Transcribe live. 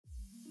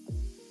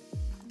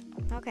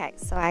Okay,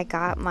 so I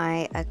got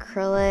my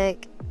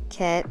acrylic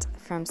kit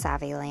from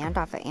Saviland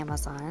off of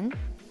Amazon.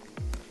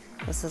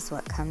 This is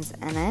what comes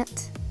in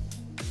it.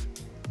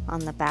 On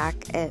the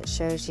back, it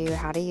shows you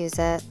how to use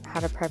it,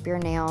 how to prep your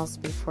nails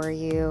before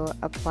you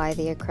apply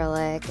the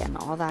acrylic and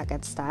all that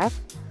good stuff.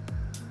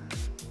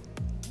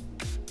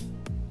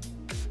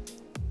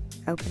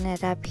 Open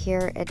it up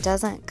here. It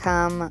doesn't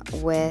come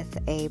with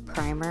a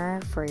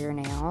primer for your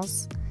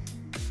nails,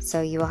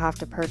 so you will have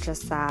to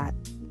purchase that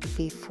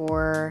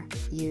before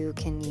you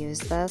can use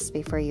this,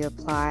 before you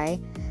apply.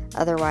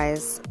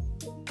 Otherwise,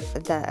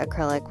 the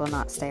acrylic will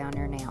not stay on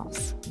your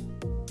nails.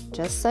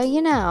 Just so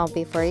you know,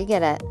 before you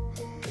get it,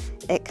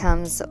 it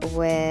comes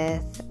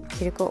with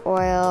cuticle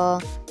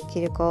oil,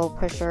 cuticle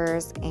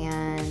pushers,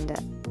 and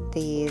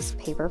these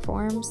paper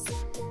forms.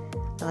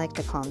 I like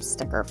to call them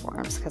sticker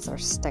forms because they're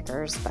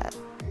stickers, but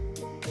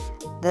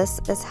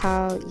this is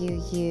how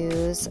you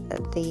use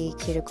the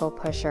cuticle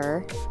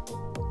pusher.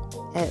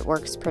 It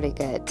works pretty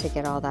good to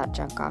get all that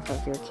junk off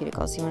of your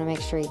cuticles. You want to make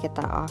sure you get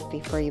that off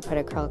before you put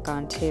acrylic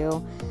on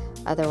too,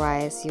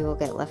 otherwise you will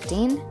get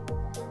lifting.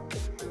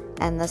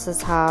 And this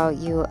is how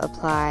you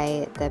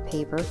apply the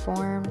paper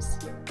forms.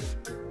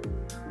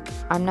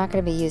 I'm not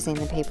going to be using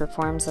the paper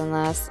forms in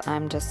this.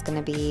 I'm just going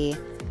to be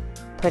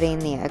putting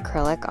the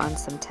acrylic on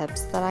some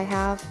tips that I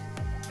have.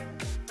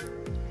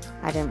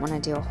 I didn't want to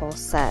do a whole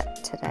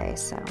set today,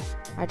 so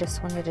I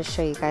just wanted to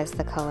show you guys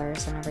the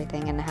colors and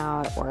everything and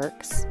how it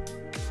works.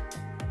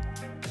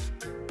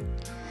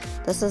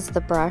 This is the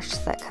brush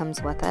that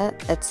comes with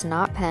it. It's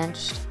not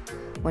pinched.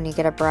 When you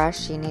get a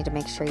brush, you need to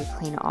make sure you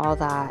clean all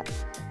that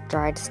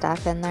dried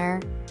stuff in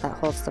there that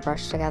holds the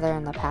brush together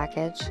in the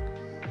package.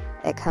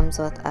 It comes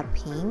with a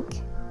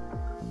pink.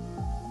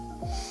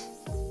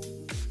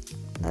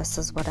 This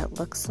is what it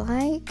looks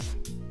like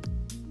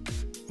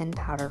in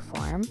powder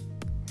form.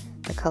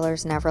 The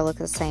colors never look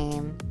the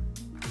same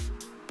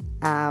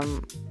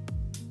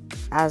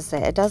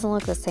it doesn't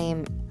look the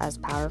same as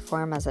powder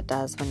form as it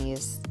does when you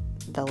use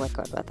the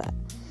liquid with it.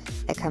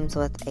 It comes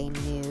with a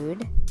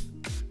nude,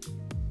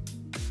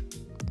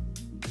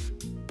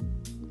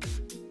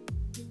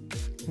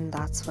 and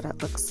that's what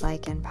it looks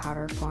like in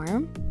powder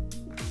form.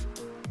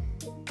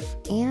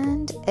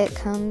 And it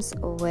comes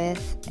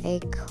with a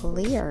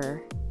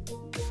clear.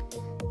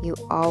 You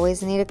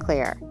always need a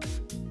clear.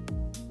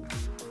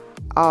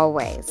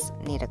 Always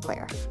need a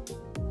clear.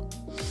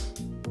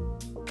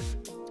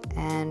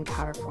 And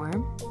powder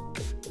form.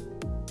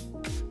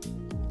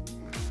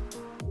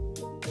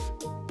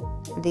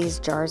 These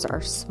jars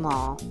are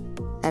small.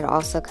 It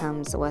also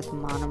comes with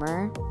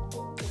monomer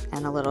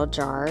and a little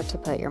jar to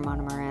put your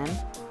monomer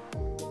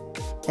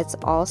in. It's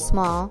all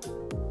small,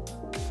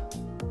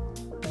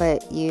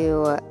 but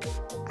you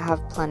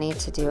have plenty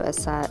to do a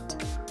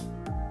set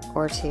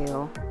or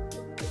two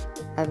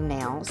of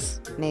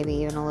nails, maybe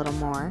even a little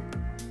more.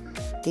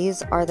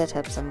 These are the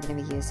tips I'm going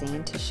to be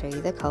using to show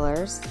you the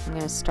colors. I'm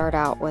going to start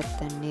out with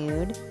the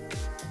nude,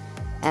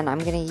 and I'm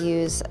going to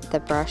use the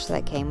brush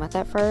that came with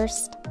it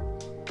first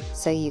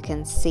so you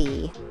can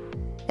see.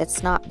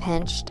 It's not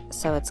pinched,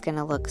 so it's going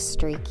to look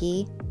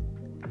streaky,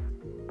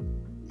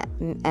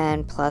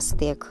 and plus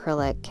the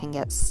acrylic can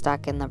get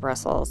stuck in the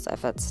bristles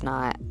if it's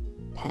not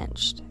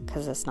pinched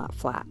because it's not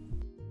flat.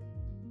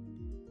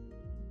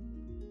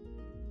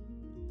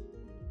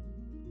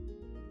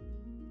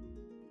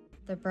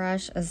 The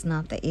brush is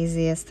not the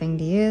easiest thing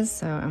to use,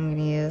 so I'm going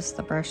to use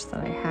the brush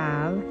that I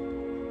have.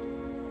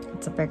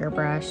 It's a bigger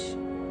brush,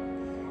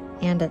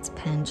 and it's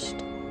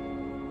pinched.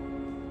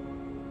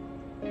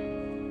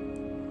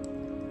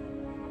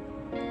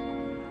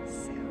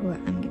 So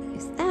I'm going to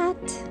use that,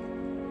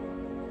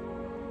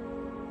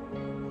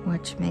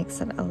 which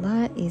makes it a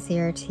lot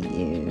easier to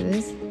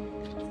use.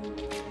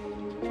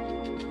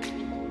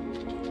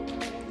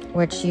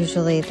 Which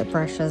usually the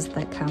brushes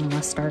that come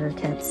with starter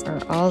kits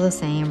are all the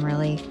same,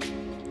 really.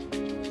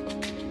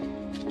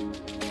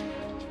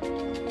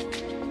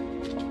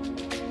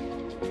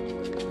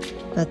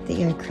 But the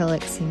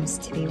acrylic seems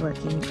to be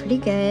working pretty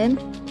good.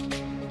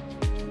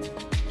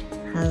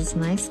 Has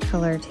nice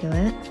color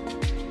to it.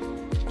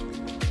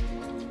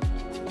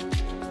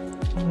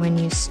 When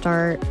you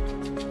start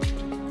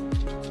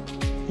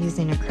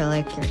using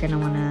acrylic, you're going to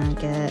want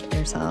to get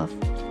yourself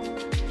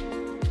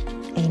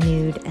a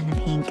nude and a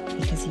pink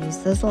because you use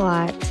those a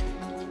lot.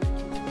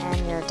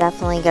 And you're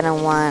definitely going to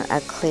want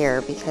a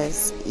clear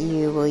because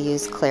you will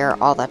use clear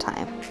all the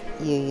time.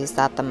 You use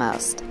that the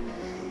most.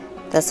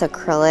 This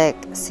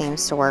acrylic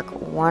seems to work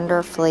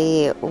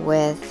wonderfully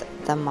with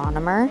the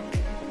monomer.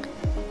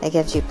 It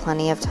gives you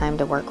plenty of time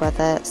to work with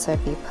it, so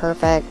it'd be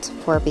perfect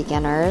for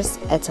beginners.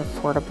 It's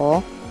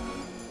affordable.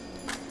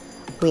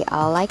 We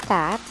all like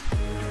that.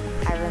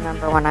 I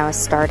remember when I was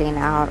starting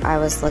out, I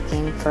was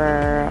looking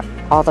for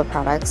all the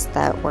products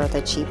that were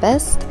the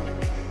cheapest,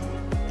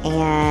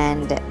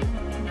 and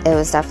it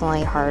was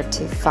definitely hard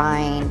to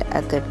find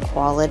a good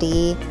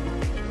quality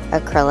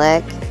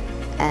acrylic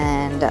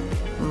and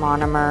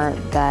monomer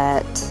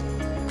that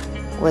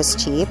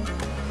was cheap.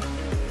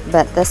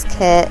 But this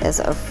kit is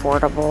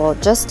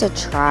affordable just to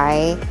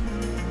try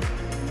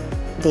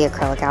the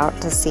acrylic out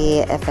to see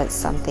if it's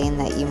something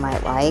that you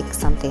might like,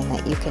 something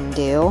that you can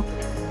do.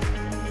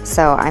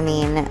 So, I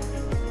mean,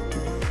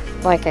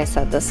 like I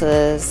said, this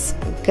is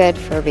good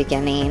for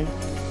beginning.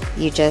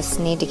 You just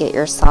need to get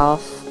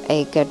yourself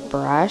a good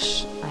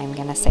brush. I'm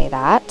gonna say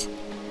that.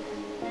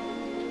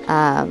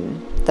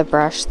 The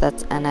brush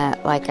that's in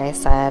it, like I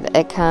said,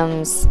 it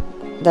comes,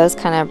 those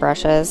kind of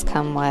brushes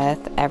come with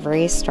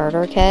every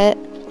starter kit,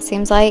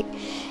 seems like,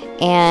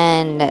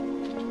 and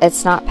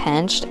it's not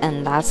pinched,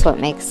 and that's what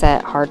makes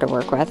it hard to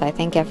work with. I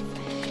think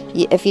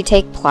if you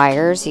take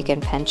pliers, you can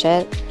pinch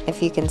it.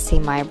 If you can see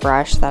my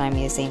brush that I'm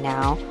using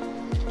now,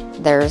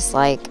 there's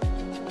like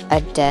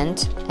a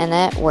dent in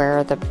it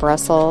where the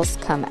bristles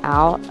come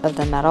out of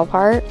the metal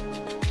part,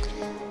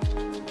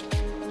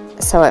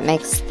 so it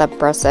makes the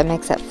bristle, it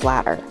makes it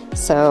flatter,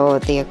 so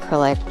the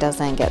acrylic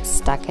doesn't get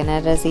stuck in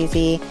it as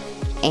easy,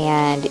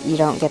 and you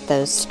don't get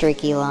those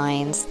streaky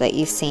lines that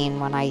you've seen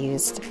when I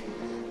used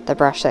the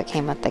brush that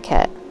came with the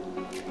kit.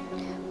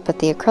 But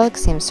the acrylic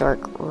seems to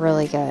work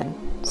really good,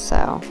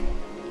 so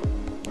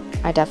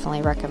I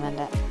definitely recommend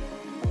it.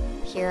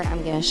 Here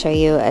I'm going to show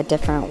you a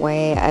different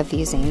way of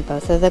using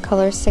both of the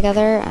colors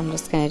together. I'm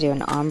just going to do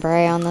an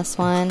ombre on this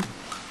one,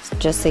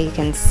 just so you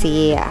can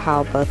see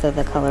how both of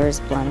the colors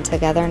blend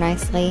together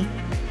nicely.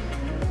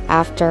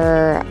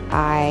 After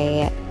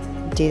I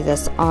do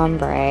this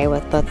ombre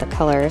with both the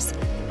colors,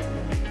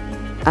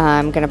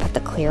 I'm going to put the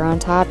clear on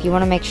top. You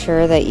want to make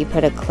sure that you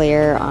put a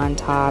clear on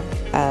top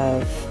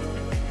of,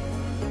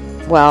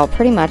 well,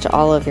 pretty much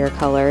all of your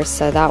colors,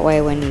 so that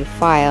way when you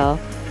file,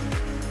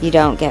 you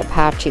don't get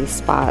patchy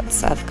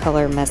spots of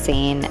color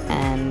missing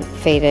and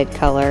faded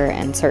color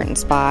in certain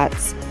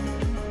spots,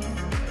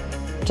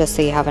 just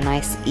so you have a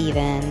nice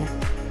even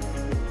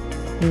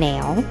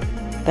nail.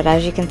 But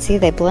as you can see,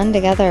 they blend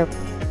together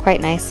quite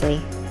nicely.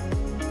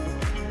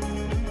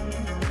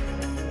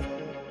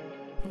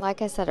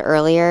 Like I said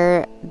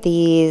earlier,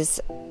 these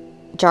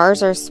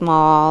jars are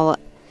small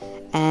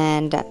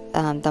and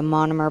the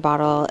monomer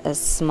bottle is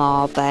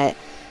small, but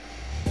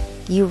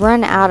you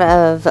run out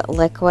of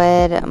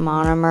liquid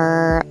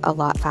monomer a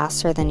lot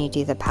faster than you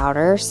do the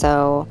powder,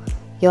 so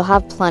you'll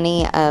have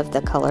plenty of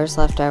the colors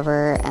left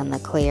over, and the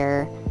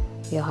clear,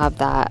 you'll have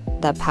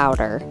the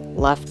powder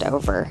left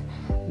over.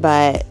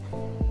 But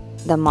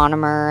the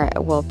monomer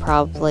will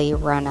probably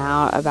run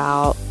out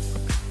about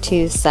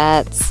 2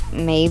 sets,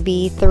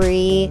 maybe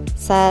 3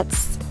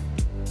 sets,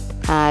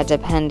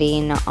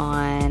 depending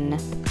on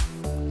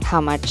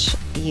how much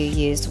you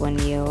use when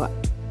you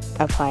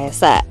apply a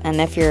set. And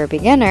if you're a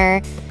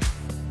beginner,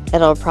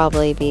 it'll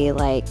probably be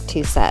like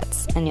 2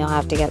 sets, and you'll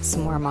have to get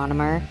some more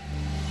monomer,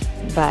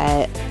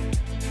 but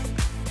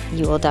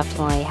you will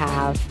definitely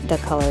have the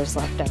colors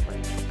left over.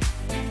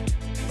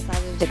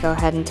 Decided to go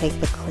ahead and take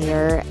the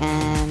clear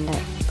and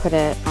put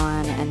it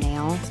on a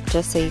nail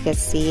just so you could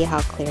see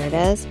how clear it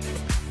is.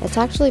 It's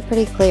actually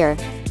pretty clear.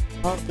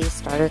 All of these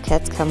starter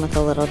kits come with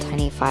a little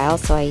tiny file,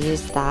 so I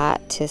used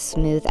that to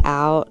smooth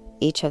out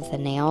each of the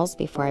nails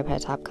before I put a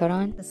top coat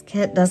on. This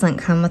kit doesn't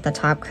come with a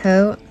top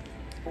coat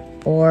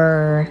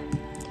or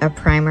a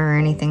primer or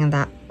anything of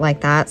that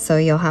like that, so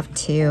you'll have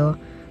to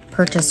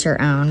purchase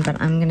your own, but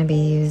I'm gonna be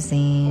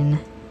using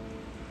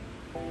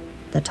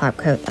the top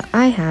coat that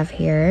I have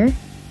here,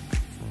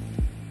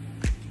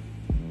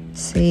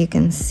 so you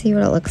can see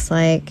what it looks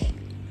like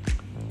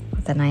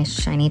with a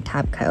nice shiny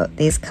top coat.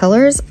 These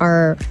colors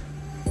are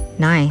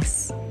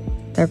nice,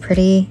 they're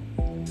pretty,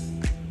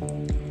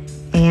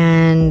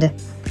 and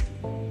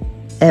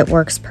it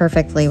works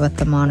perfectly with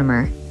the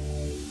monomer.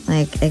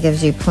 Like, it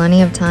gives you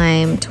plenty of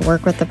time to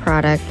work with the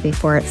product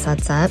before it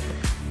sets up,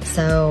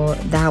 so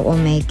that will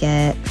make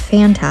it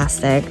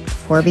fantastic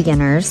for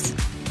beginners.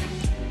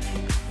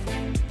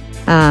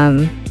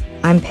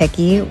 I'm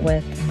picky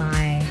with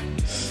my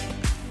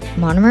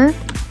monomer,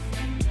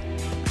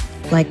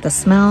 like the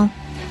smell.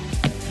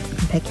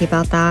 I'm picky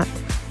about that,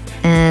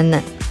 and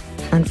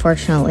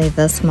unfortunately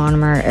this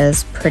monomer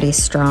is pretty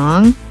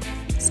strong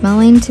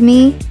smelling to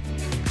me.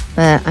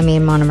 But I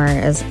mean,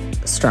 monomer is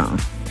strong.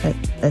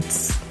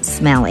 It's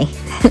smelly.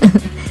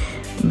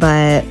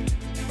 But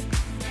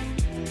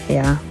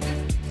yeah,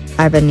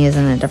 I've been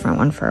using a different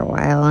one for a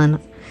while, and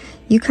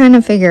you kind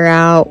of figure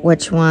out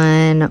which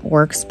one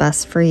works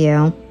best for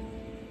you,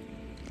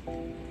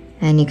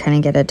 and you kind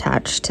of get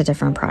attached to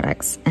different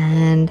products.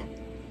 And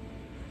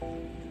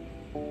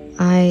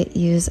I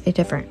use a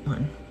different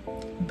one.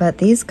 But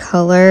these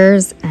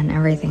colors and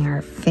everything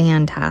are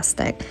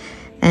fantastic.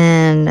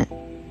 And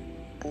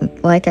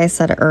like I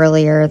said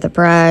earlier, the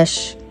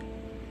brush,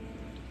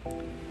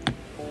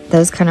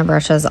 those kind of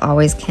brushes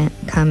always can't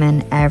come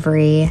in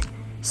every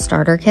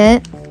starter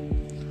kit.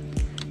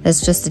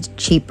 It's just a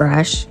cheap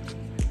brush.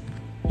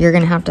 You're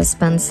gonna have to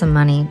spend some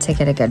money to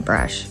get a good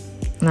brush.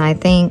 And I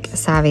think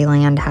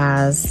Saviland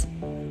has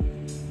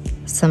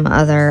some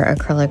other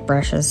acrylic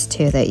brushes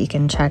too that you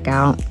can check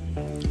out.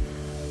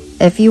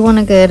 If you want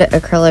a good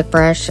acrylic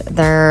brush,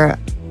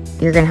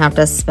 you're gonna have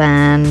to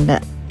spend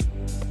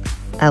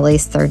at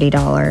least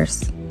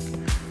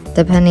 $30,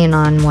 depending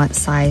on what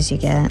size you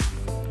get.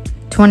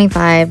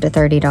 $25 to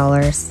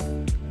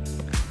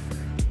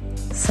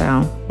 $30.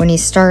 So when you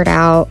start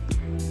out,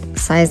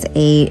 size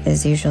 8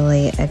 is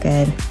usually a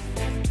good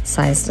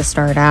size to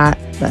start at,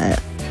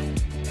 but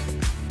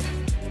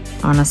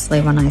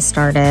honestly, when I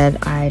started,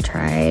 I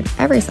tried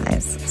every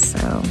size.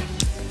 So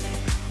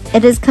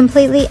it is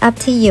completely up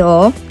to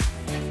you.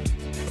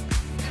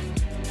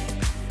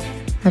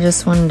 I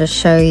just wanted to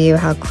show you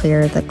how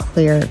clear the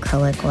clear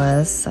acrylic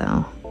was,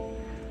 so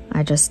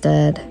I just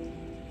did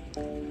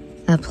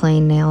a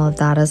plain nail of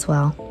that as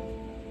well.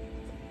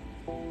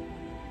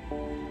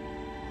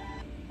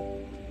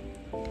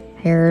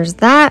 Here's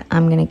that.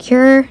 I'm gonna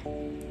cure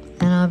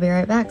and I'll be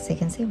right back so you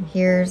can see them.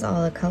 Here's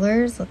all the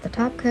colors with the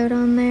top coat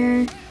on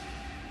there.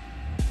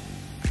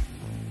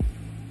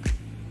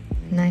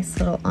 Nice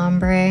little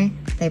ombre.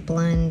 They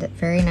blend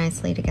very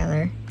nicely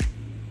together.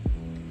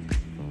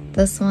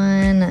 This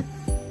one,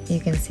 you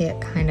can see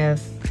it kind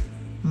of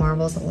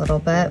marbles a little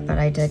bit, but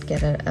I did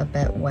get it a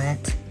bit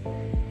wet.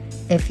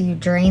 If you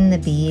drain the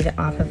bead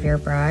off of your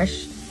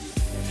brush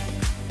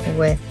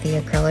with the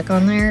acrylic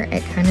on there,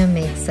 it kind of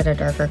makes it a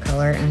darker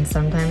color, and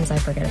sometimes I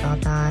forget about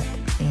that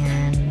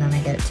and then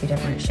I get 2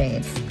 different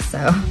shades.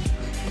 So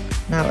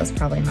that was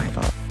probably my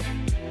fault.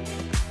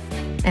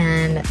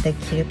 And the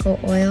cuticle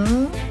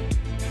oil,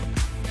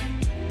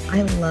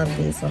 I love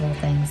these little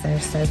things. They're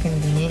so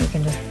convenient. You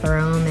can just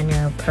throw them in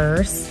your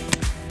purse.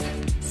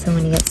 So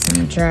when you get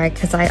some dry,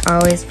 because I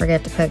always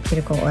forget to put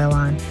cuticle oil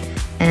on.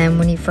 And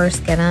when you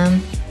first get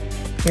them,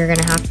 you're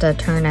gonna have to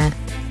turn it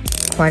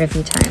quite a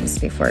few times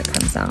before it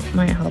comes out.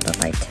 Might help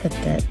if I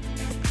tipped it.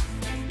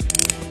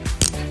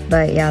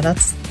 But yeah,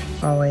 that's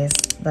always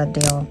the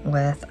deal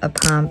with a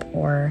pump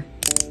or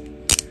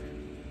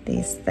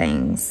these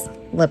things.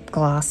 Lip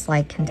gloss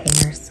like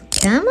containers.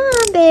 Come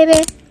on,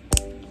 baby.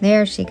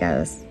 There she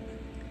goes.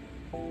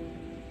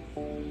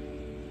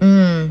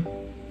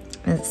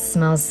 It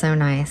smells so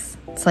nice.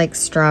 It's like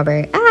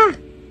strawberry. Ah!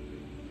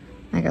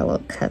 I got a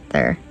little cut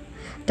there.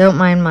 Don't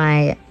mind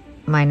my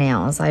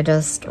nails. I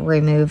just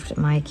removed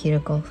my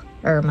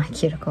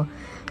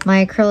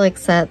my acrylic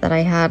set that I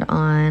had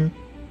on.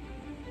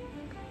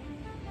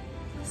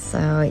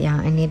 So yeah,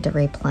 I need to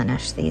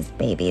replenish these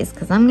babies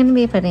because I'm going to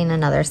be putting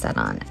another set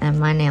on, and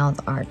my nails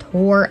are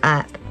tore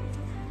up.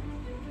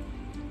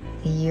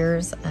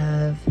 Years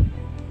of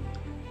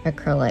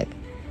acrylic.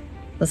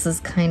 This is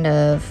kind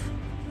of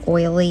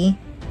oily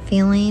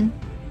feeling,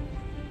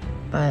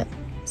 but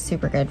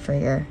super good for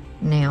your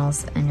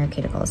nails and your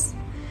cuticles.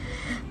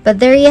 But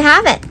there you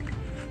have it.